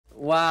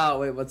Wow,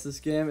 wait, what's this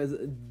game? Is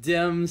it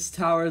Dim's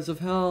Towers of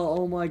Hell?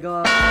 Oh my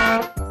god.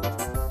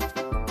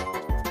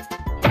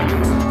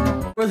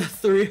 For the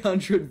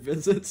 300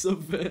 visits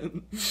have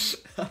been.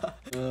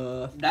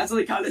 That's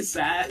like kind of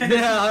sad.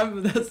 Yeah,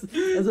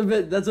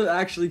 that's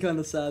actually kind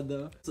of sad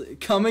though.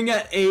 Coming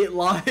at 8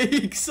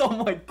 likes. Oh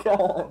my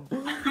god.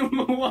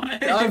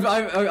 What?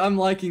 I'm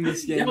liking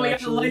this game. Yeah, we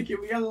actually. gotta like it.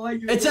 We gotta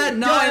like it. It's at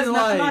 9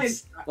 likes.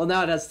 Nice. Well,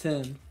 now it has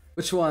 10.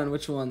 Which one?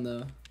 Which one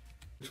though?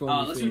 Which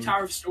one? Let's do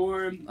Tower of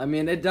Storm. I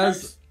mean, it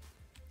does.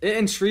 It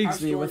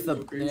intrigues me with the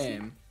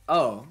name.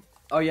 Oh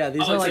yeah,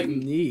 these are like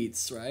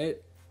neats, right?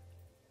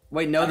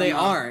 Wait, no, they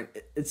aren't.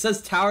 It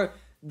says tower.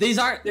 These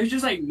aren't. There's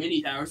just like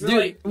mini towers. Dude,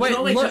 like, wait,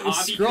 look,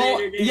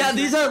 scroll. Yeah,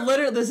 these are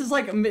literally. This is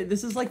like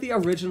the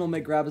original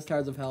McGrabbis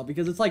Towers of Hell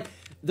because it's like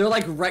they're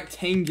like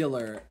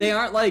rectangular. They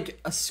aren't like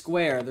a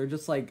square. They're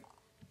just like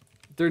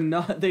they're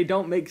not. They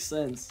don't make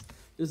sense.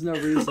 There's no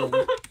reason.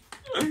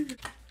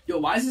 Yo,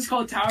 why is this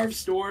called Tower of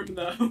Storm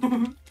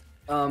though?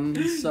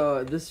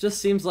 So this just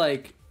seems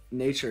like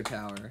nature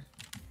tower.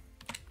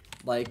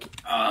 Like,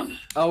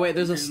 oh wait,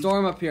 there's a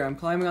storm up here. I'm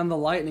climbing on the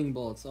lightning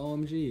bolts.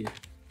 OMG.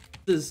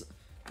 This is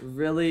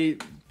really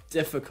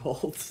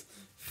difficult.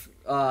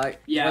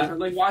 Yeah,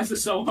 like why is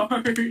this so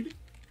hard?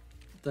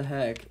 The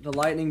heck? The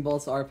lightning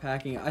bolts are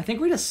packing. I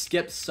think we just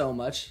skipped so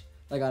much,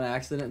 like on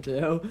accident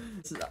too.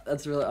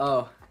 That's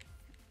really,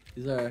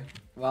 these are,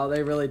 wow,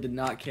 they really did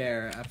not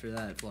care after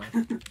that play.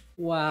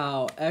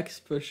 Wow,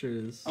 X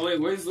pushers. Oh wait,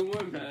 where's the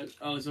one pad?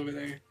 Oh, it's over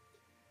there.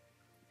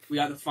 We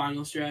got the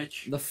final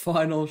stretch. The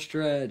final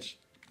stretch.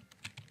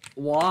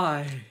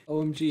 Why?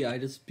 OMG, I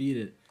just beat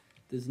it.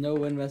 There's no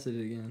win message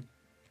again.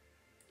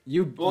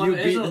 You beat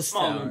this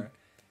tower.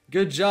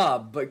 Good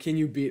job, but can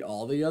you beat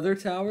all the other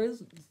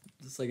towers?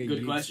 It's like a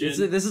good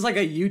question. This is like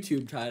a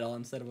YouTube title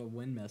instead of a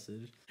win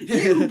message.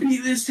 You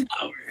beat this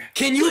tower.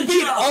 Can you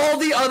beat all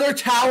the other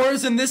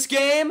towers in this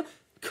game?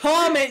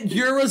 Comment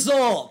your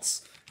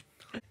results.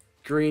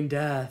 Green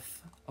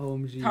Death.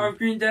 OMG. Tower of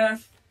Green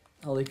Death.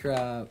 Holy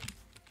crap.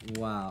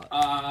 Wow.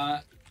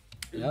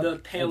 Yep. The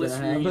palest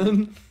green.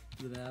 green.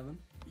 Did it happen?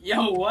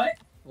 Yo, what?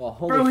 Well,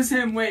 bro is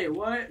him. Wait,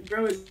 what?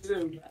 Bro is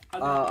him.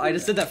 I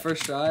just did that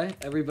first try.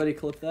 Everybody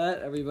clip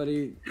that.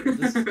 Everybody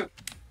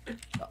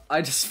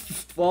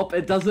just... Well,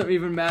 it doesn't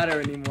even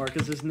matter anymore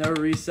because there's no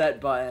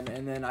reset button,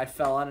 and then I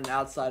fell on an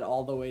outside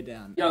all the way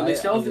down. Yo, they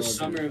still have the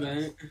summer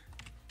event.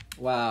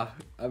 Wow.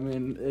 I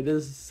mean, it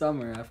is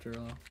summer after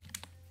all.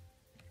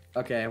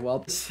 Okay, well,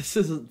 this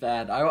isn't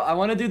bad. I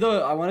want to do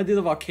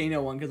the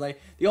volcano one because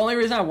the only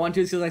reason I want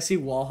to is because I see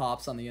wall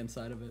hops on the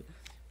inside of it.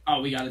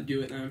 Oh, we gotta do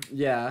it then.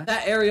 Yeah,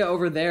 that area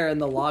over there in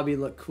the lobby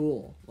looked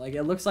cool. Like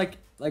it looks like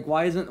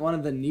why isn't one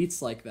of the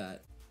neats like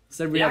that?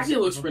 Instead it actually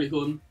looks pretty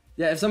cool.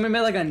 Yeah, if somebody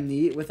made like a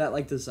neat with that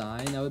like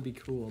design, that would be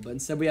cool. But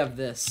instead we have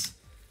this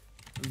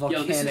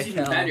volcanic this is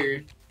even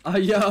better.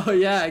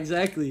 Yeah,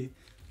 exactly.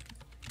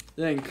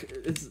 Think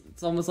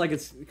it's almost like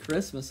it's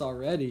Christmas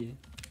already.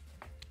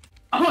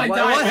 Oh, I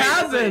died. What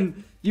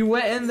happened? You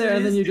went in there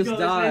and then you just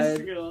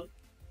died.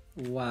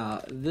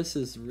 Wow, this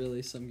is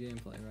really some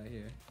gameplay right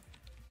here.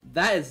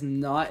 That is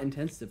not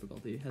intense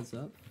difficulty. Heads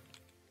up.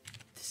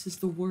 This is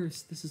the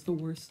worst. This is the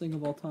worst thing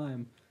of all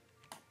time.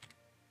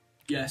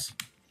 Yes.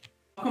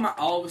 How come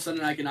all of a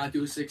sudden I cannot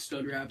do a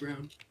 6-stud wrap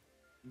round?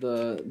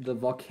 The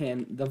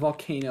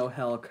volcano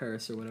hell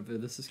curse or whatever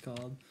this is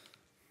called.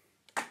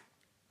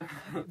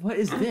 What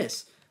is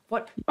this?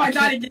 What? I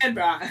died again,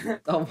 bro.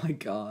 Oh my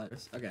god.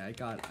 Okay, I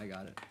got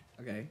it.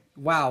 Okay.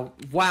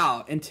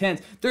 Wow,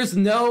 intense. There's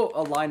no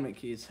alignment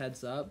keys,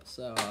 heads up,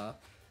 so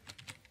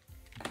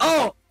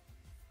oh!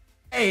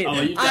 Hey,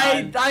 you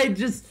died.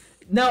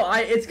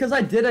 It's because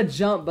I did a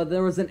jump, but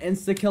there was an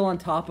insta-kill on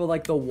top of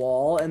like the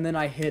wall, and then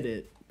I hit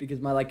it because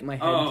my head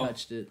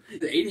touched it.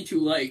 The 82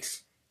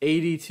 likes.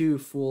 82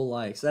 full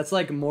likes. That's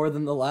like more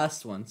than the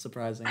last one,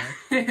 surprisingly.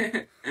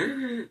 I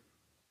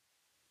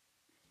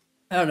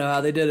don't know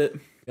how they did it. I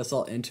guess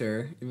I'll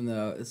enter, even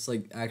though it's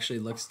like actually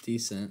looks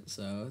decent.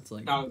 So it's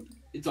like, oh,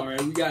 it's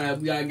alright. We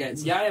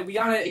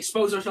gotta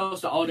expose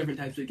ourselves to all different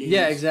types of games.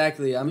 Yeah,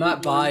 exactly. I'm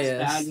not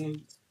biased.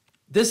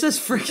 This is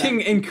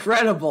freaking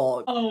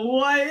incredible. Oh,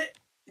 what?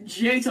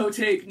 JToH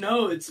take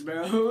notes,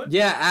 bro.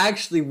 Yeah,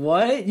 actually,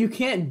 what? You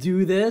can't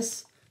do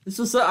this. This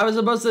was I was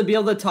supposed to be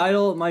able to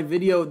title my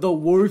video "The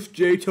Worst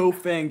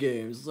JToH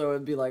Fangames," so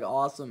it'd be like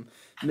awesome,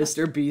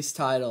 Mr. Beast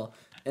title,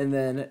 and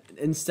then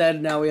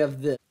instead now we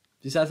have this.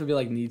 These have to be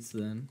like neats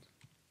then.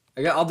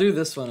 I'll do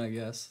this one, I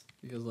guess,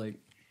 because like.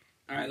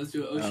 All right, let's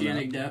do it.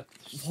 Oceanic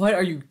depth. What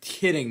are you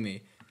kidding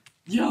me?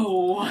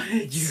 Yo,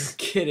 what? You're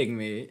kidding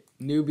me.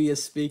 Newbie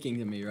is speaking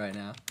to me right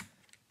now.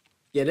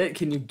 Get it?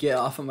 Can you get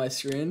off of my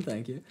screen?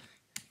 Thank you.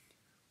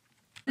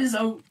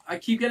 I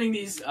keep getting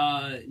these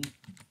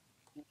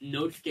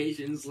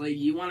notifications like,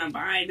 you want to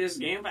buy this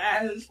Game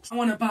Pass? I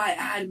want to buy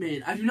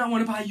admin. I do not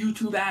want to buy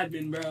YouTube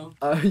admin, bro.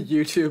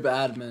 YouTube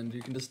admin.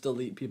 You can just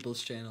delete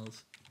people's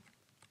channels.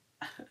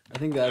 I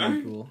think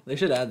that'd be cool. They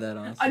should add that,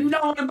 honestly. I do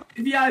not want to buy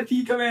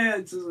VIP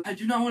commands. I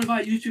do not want to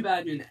buy YouTube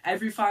admin.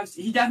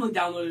 He definitely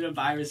downloaded a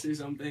virus or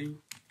something.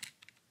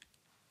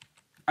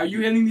 Are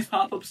you getting these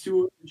pop-ups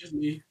too, or just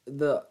me?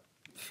 The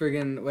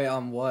friggin' wait,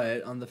 on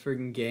what? On the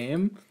friggin'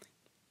 game?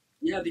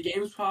 Yeah, the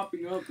game's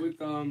popping up with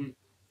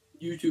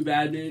YouTube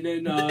admin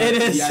and It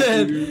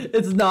deactivated. isn't.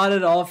 It's not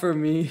at all for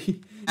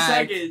me.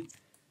 Seconds.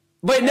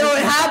 Wait, no,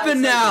 it 5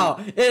 happened now.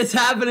 seconds. It's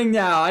happening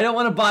now. I don't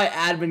want to buy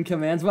admin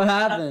commands. What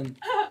happened?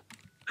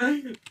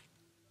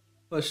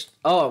 Push.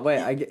 Oh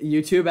wait, I get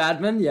YouTube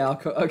admin. Yeah.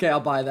 Okay, I'll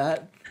buy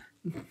that.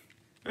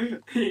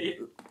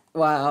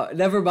 Wow,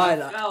 never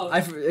mind.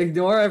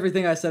 Ignore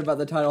everything I said about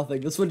the title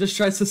thing. This one just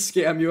tries to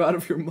scam you out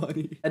of your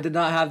money. I did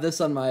not have this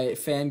on my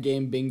fan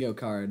game bingo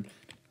card.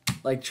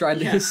 Like, tried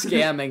to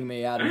scamming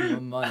me out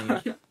of my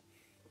money.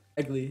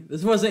 Exactly.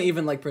 This wasn't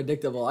even, like,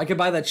 predictable. I could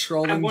buy the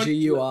trolling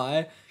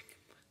GUI.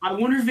 I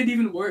wonder if it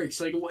even works.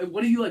 Like,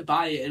 what if you, like,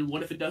 buy it, and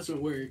what if it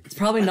doesn't work? It's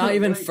probably not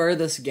even for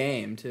this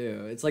game,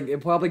 too. It's like,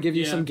 it probably give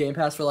you some Game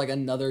Pass for, like,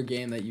 another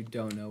game that you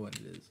don't know what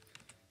it is.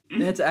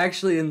 It's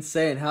actually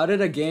insane. How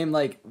did a game,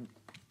 like...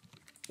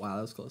 Wow,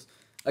 that was close.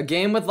 A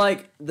game with,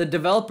 like, the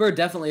developer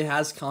definitely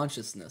has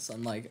consciousness,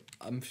 unlike,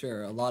 I'm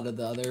sure, a lot of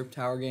the other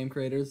tower game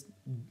creators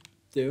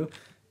do.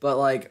 But,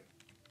 like,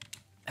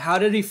 how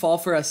did he fall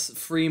for a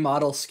free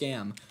model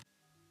scam?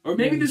 Or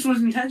maybe this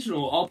was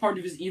intentional, all part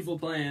of his evil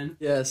plan.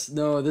 Yes,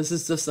 no, this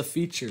is just a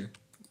feature.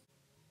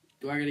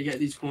 Do I gotta get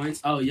these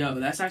points? Oh, yo,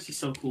 that's actually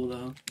so cool,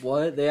 though.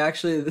 What? They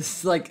actually, this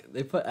is, like,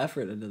 they put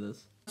effort into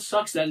this.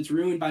 Sucks that it's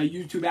ruined by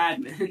YouTube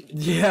admin.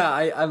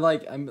 Yeah,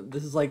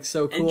 this is like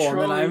so cool. And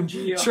then I'm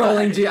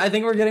trolling G. I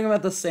think we're getting them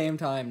at the same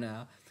time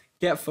now.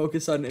 Can't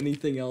focus on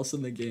anything else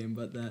in the game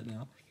but that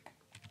now.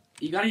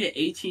 You gotta get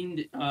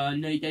 18.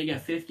 No, you gotta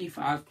get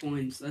 55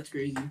 points. That's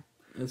crazy.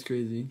 That's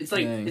crazy. It's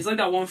like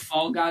that one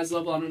Fall Guys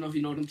level. I don't know if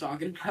you know what I'm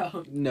talking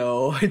about.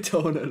 No, I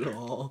don't at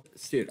all.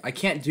 Dude, I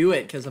can't do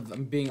it because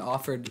I'm being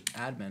offered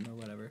admin or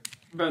whatever.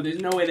 Bro, there's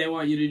no way they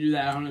want you to do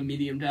that on a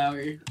medium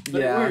tower.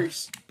 But it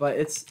works. But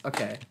it's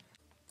okay.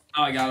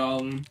 Oh, I got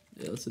all of them.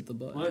 Yeah, let's hit the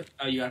button. What?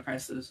 Oh, you gotta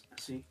press this.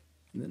 I see.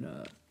 And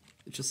then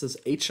it just says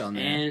H on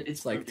there. And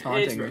it's like broken.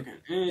 taunting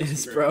me.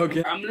 It's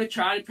broken. I'm gonna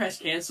try to press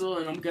cancel,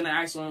 and I'm gonna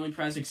accidentally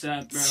press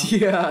accept, bro.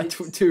 Yeah,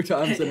 2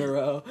 times in a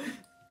row.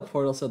 The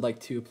portal said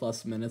like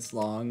 2+ minutes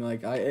long.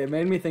 Like it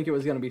made me think it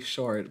was gonna be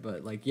short,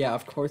 but like yeah,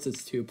 of course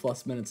it's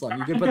 2+ minutes long.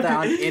 You can put that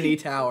on any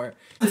tower.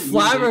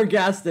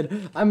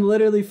 Flabbergasted. I'm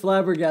literally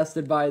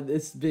flabbergasted by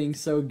this being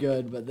so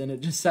good, but then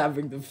it just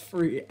having the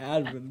free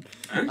admin.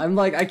 I'm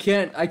like I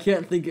can't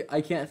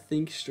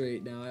think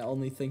straight now. I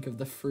only think of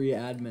the free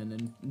admin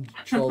and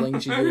trolling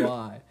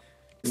GUI.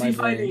 My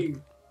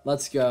brain.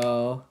 Let's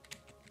go.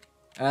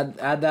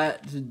 Add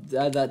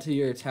that to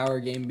your tower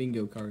game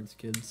bingo cards,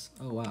 kids.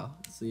 Oh wow,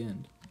 it's the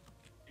end.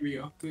 Here we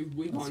go.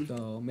 We won. Let's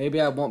go. Maybe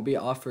I won't be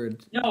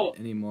offered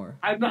anymore.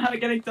 I'm not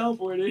getting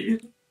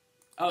teleported.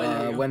 Oh,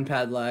 there we go.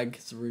 WinPad lag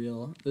is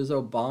real. There's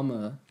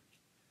Obama.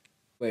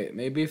 Wait,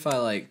 maybe if I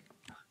like.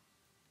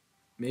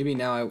 Maybe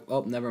now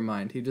oh, never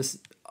mind.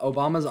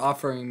 Obama's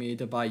offering me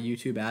to buy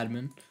YouTube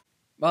admin.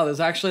 Wow, there's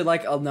actually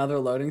like another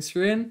loading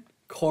screen.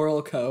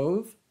 Coral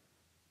Cove.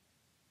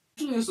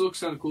 Actually, this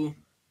looks kind of cool.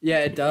 Yeah,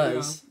 it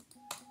does.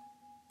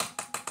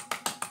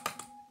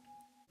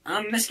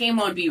 This game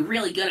would be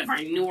really good if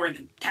I knew where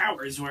the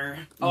towers were.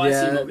 Oh, yeah, I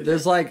see them over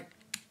there's there. like,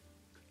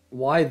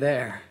 why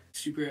there?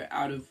 Super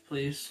out of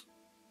place.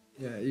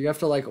 Yeah, you have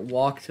to like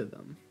walk to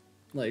them.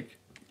 Like,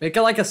 make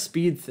it like a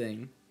speed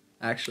thing.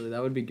 Actually,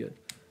 that would be good.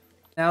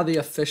 Now the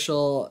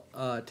official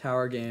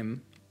tower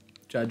game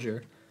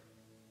judger.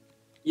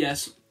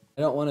 Yes.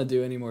 I don't want to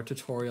do any more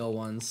tutorial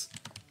ones.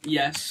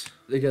 Yes.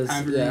 Because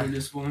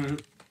this one.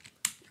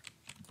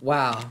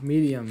 Wow,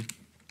 medium.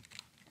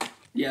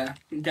 Yeah,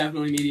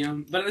 definitely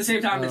medium. But at the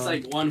same time, it's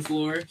like one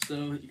floor, so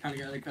you kind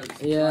of gotta cut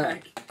it. Yeah,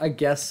 slack. I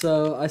guess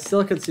so. I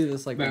still could see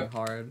this like being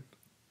hard.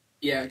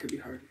 Yeah, it could be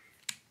hard.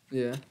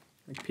 Yeah,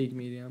 like peak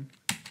medium.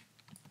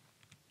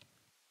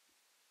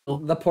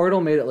 The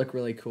portal made it look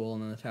really cool,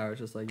 and then the tower's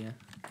just like, yeah.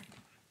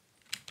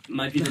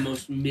 Might be the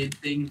most mid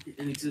thing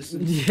in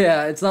existence.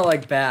 Yeah, it's not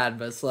like bad,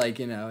 but it's like,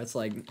 you know, it's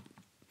like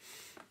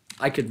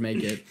I could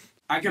make it.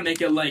 I can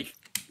make it like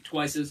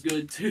twice as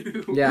good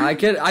too. Yeah, I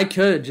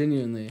could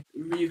genuinely.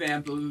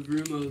 Revamp of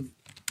Room of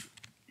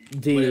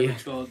D. Whatever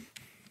it's called.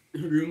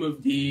 Room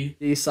of D.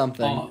 D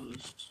something.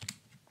 Pause.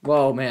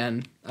 Whoa,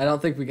 man. I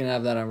don't think we can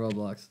have that on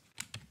Roblox.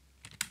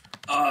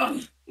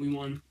 We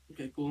won.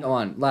 Okay, cool. Come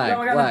on, lag,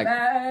 I got lag. a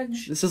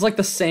badge. This is like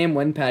the same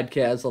WinPad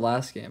kit as the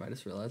last game, I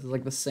just realized. It's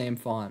like the same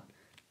font.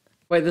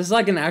 Wait, this is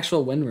like an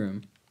actual win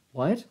room.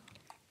 What?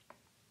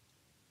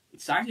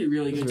 It's actually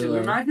really good too. It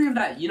reminds me of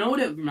that, you know what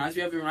it reminds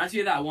me of? It reminds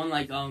me of that one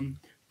like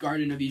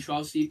Garden of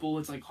Ishwal steeple.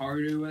 It's like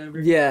hard or whatever.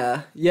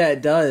 Yeah,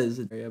 it does.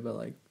 Yeah, but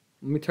like,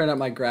 let me turn up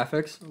my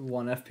graphics.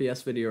 1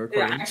 FPS video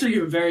recording. Yeah, actually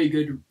a very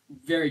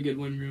good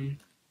win room.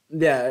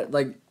 Yeah,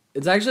 like,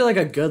 it's actually like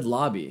a good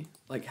lobby.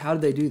 Like, how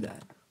did they do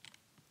that?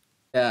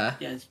 Yeah,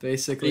 it's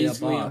basically a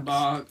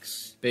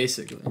box.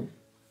 Basically.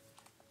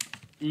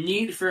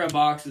 Need for a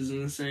box is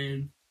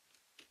insane.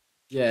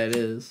 Yeah, it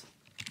is.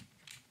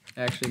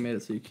 I actually made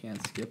it so you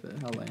can't skip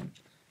it. How lame.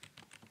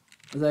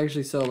 It's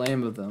actually so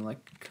lame of them.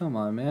 Like, come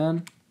on,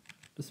 man.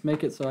 Just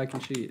make it so I can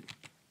cheat.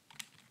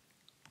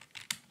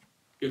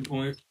 Good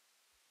point.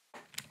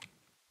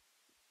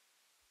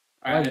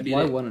 Why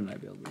wouldn't I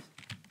be able to?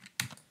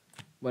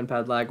 One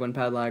pad lag, one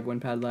pad lag, one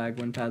pad lag,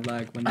 one pad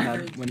lag, one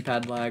pad, one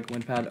pad lag,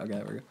 one pad. Okay,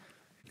 there we go.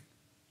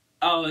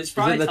 Oh, it's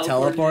probably the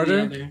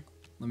teleporter? The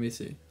Let me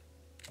see.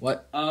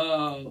 What?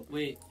 Oh,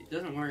 wait, it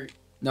doesn't work.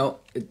 No.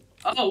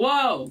 Oh,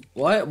 whoa!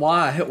 What?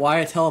 Why?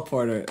 Why a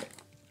teleporter?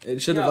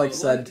 It should have like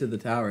said what? to the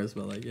towers,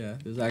 but like yeah,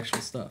 there's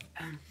actual stuff.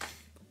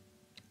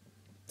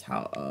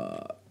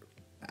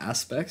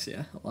 Aspects,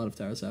 yeah. A lot of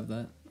towers have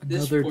that.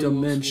 Another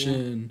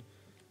dimension.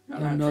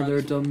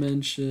 Another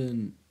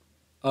dimension.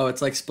 Oh,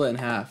 it's like split in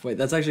half. Wait,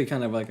 that's actually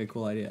kind of like a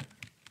cool idea.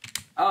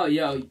 Oh,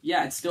 yo,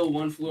 yeah, it's still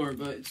one floor,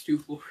 but it's 2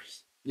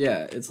 floors.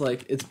 Yeah, it's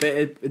like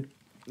okay,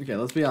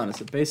 let's be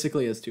honest. It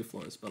basically is 2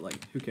 floors, but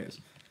like, who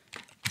cares?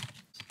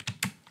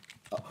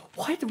 Oh,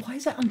 why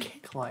is that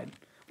uncanny collide?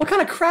 What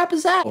kind of crap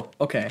is that? Oh,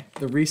 okay,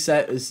 the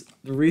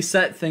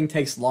reset thing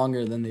takes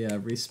longer than the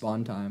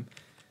respawn time.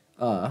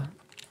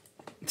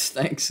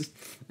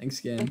 Thanks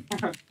game.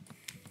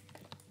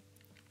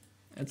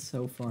 That's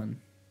so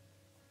fun.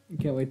 I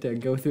can't wait to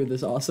go through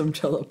this awesome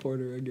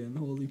teleporter again.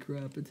 Holy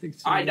crap, it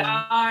takes so long. I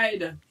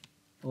died!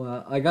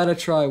 Well, I gotta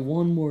try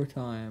one more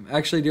time.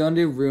 Actually, do you want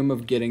to do Room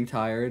of Getting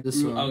Tired?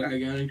 This one. Okay,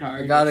 getting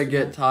tired. I gotta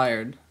get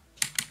tired.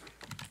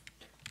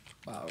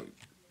 Wow.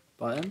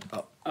 Button?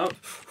 Oh.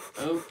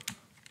 Oh.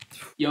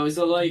 Yo, is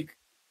it like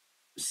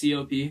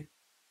COP?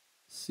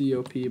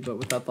 COP, but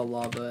without the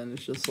lava, and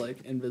it's just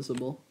like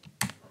invisible.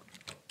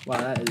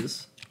 Wow, that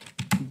is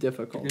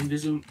difficult.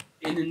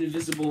 An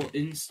invisible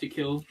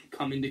insta-kill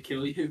coming to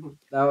kill you.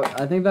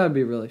 I think that would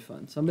be really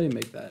fun. Somebody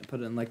make that.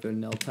 Put it in like their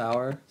nil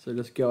tower. So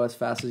just go as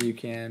fast as you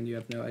can. You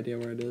have no idea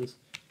where it is.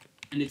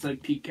 And it's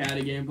like peak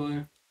cata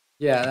gameplay.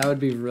 Yeah, that would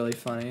be really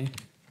funny.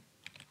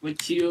 Like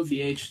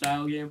TOVH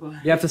style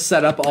gameplay. You have to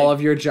set up all of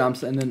your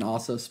jumps and then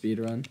also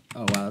speedrun.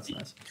 Oh wow, that's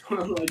nice.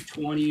 Like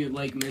 20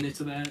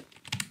 minutes of that.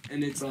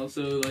 And it's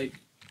also like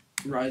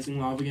rising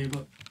lava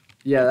gameplay.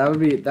 Yeah,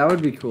 that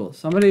would be cool.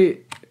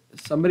 Somebody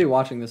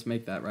watching this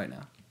make that right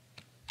now.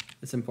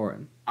 It's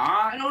important.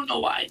 I don't know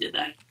why I did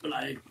that, but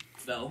I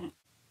fell.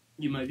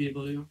 You might be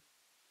able to.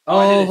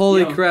 Oh,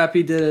 holy crap,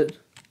 he did it.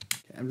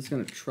 Okay, I'm just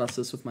gonna trust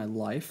this with my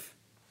life.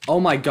 Oh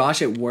my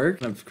gosh, it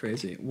worked. That's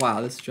crazy.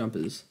 Wow, this jump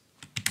is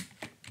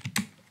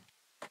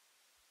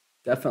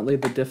definitely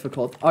the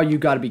difficult. Oh, you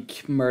gotta be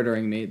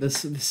murdering me.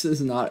 This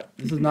is not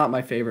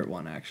my favorite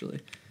one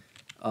actually.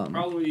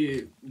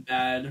 Probably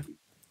bad.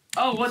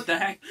 Oh, what the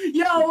heck?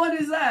 Yo, what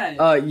is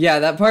that? Yeah,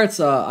 that part's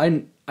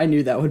I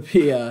knew that would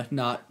be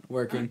not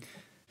working.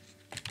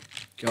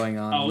 Going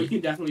on. Oh, we can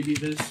definitely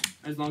beat this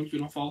as long as we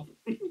don't fall.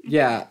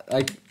 Yeah,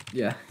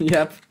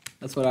 yep.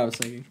 That's what I was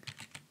thinking.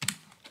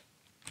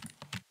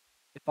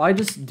 If I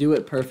just do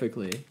it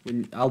perfectly,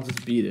 I'll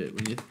just beat it.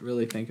 When you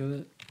really think of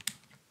it,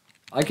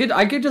 I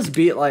could just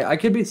beat I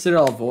could beat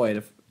Citadel Void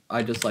if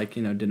I just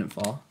didn't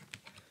fall.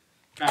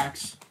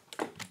 Facts.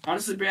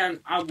 Honestly,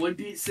 man, I would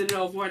beat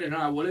Citadel Void and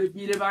I would have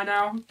beat it by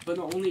now. But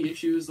the only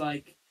issue is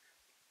I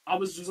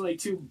was just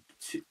too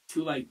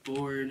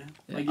bored.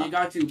 Yeah, it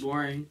got too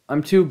boring.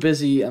 I'm too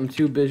busy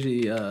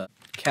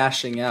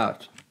cashing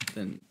out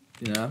than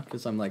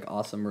because I'm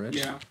awesome rich.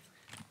 Yeah.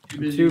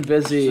 Too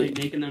busy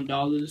just, making them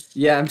dollars.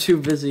 Yeah, I'm too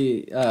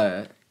busy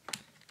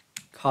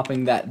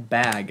copping that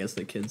bag, as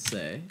the kids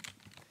say.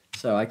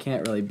 So I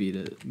can't really beat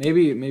it.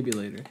 Maybe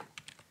later.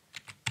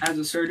 As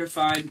a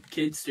certified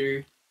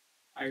kidster,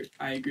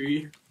 I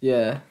agree.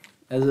 Yeah.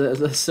 As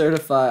a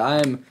certified,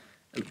 I'm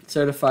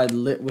certified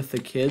lit with the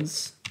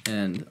kids,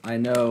 and I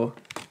know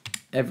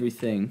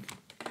everything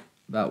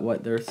about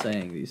what they're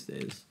saying these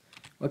days.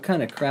 What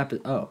kind of crap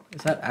is... Oh,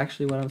 is that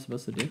actually what I'm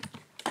supposed to do?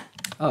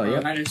 Oh, yeah.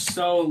 That is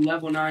so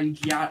level 9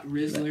 Yacht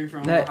Rizzler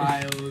from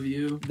Ohio of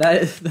you.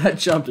 That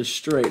jump is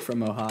straight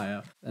from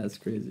Ohio. That's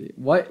crazy.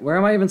 Where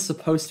am I even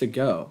supposed to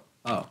go?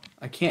 Oh,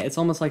 I can't. It's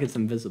almost like it's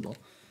invisible.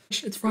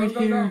 It's right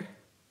here.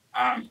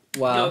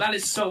 Wow. No, that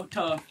is so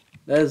tough.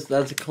 That's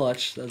a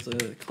clutch. That's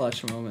a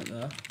clutch moment,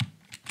 though.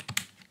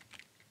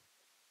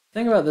 The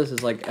thing about this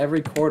is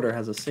every quarter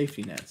has a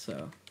safety net,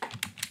 so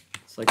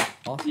it's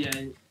awesome.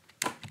 Yeah.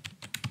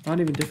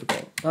 Not even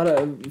difficult.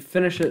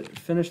 Finish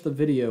the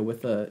video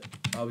with a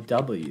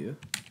W.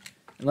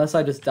 Unless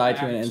I just die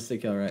to an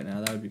insta-kill right now,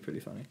 that would be pretty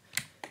funny.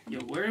 Yo,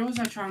 where was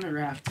I trying to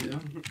rap to?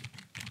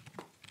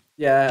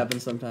 Yeah, it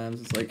happens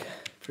sometimes. It's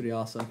pretty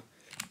awesome.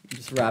 You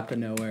just rap to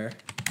nowhere.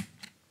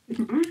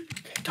 Okay,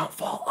 don't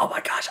fall. Oh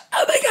my gosh,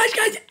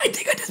 guys! I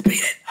think I just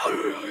beat it.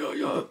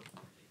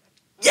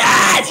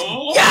 Yes!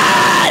 Oh.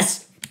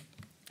 Yes!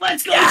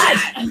 Let's go,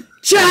 yes!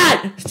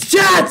 Chat!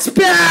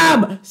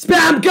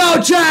 Spam!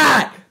 Go,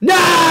 chat!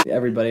 No!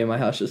 Everybody in my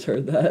house just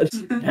heard that.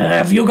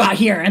 If you got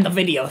here in the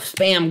video,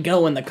 spam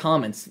go in the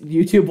comments.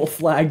 YouTube will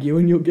flag you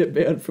and you'll get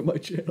banned from my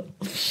channel.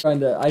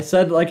 I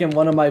said in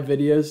one of my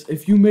videos,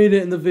 if you made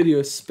it in the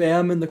video,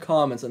 spam in the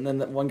comments. And then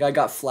that one guy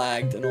got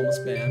flagged and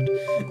almost banned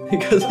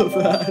because of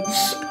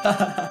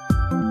that.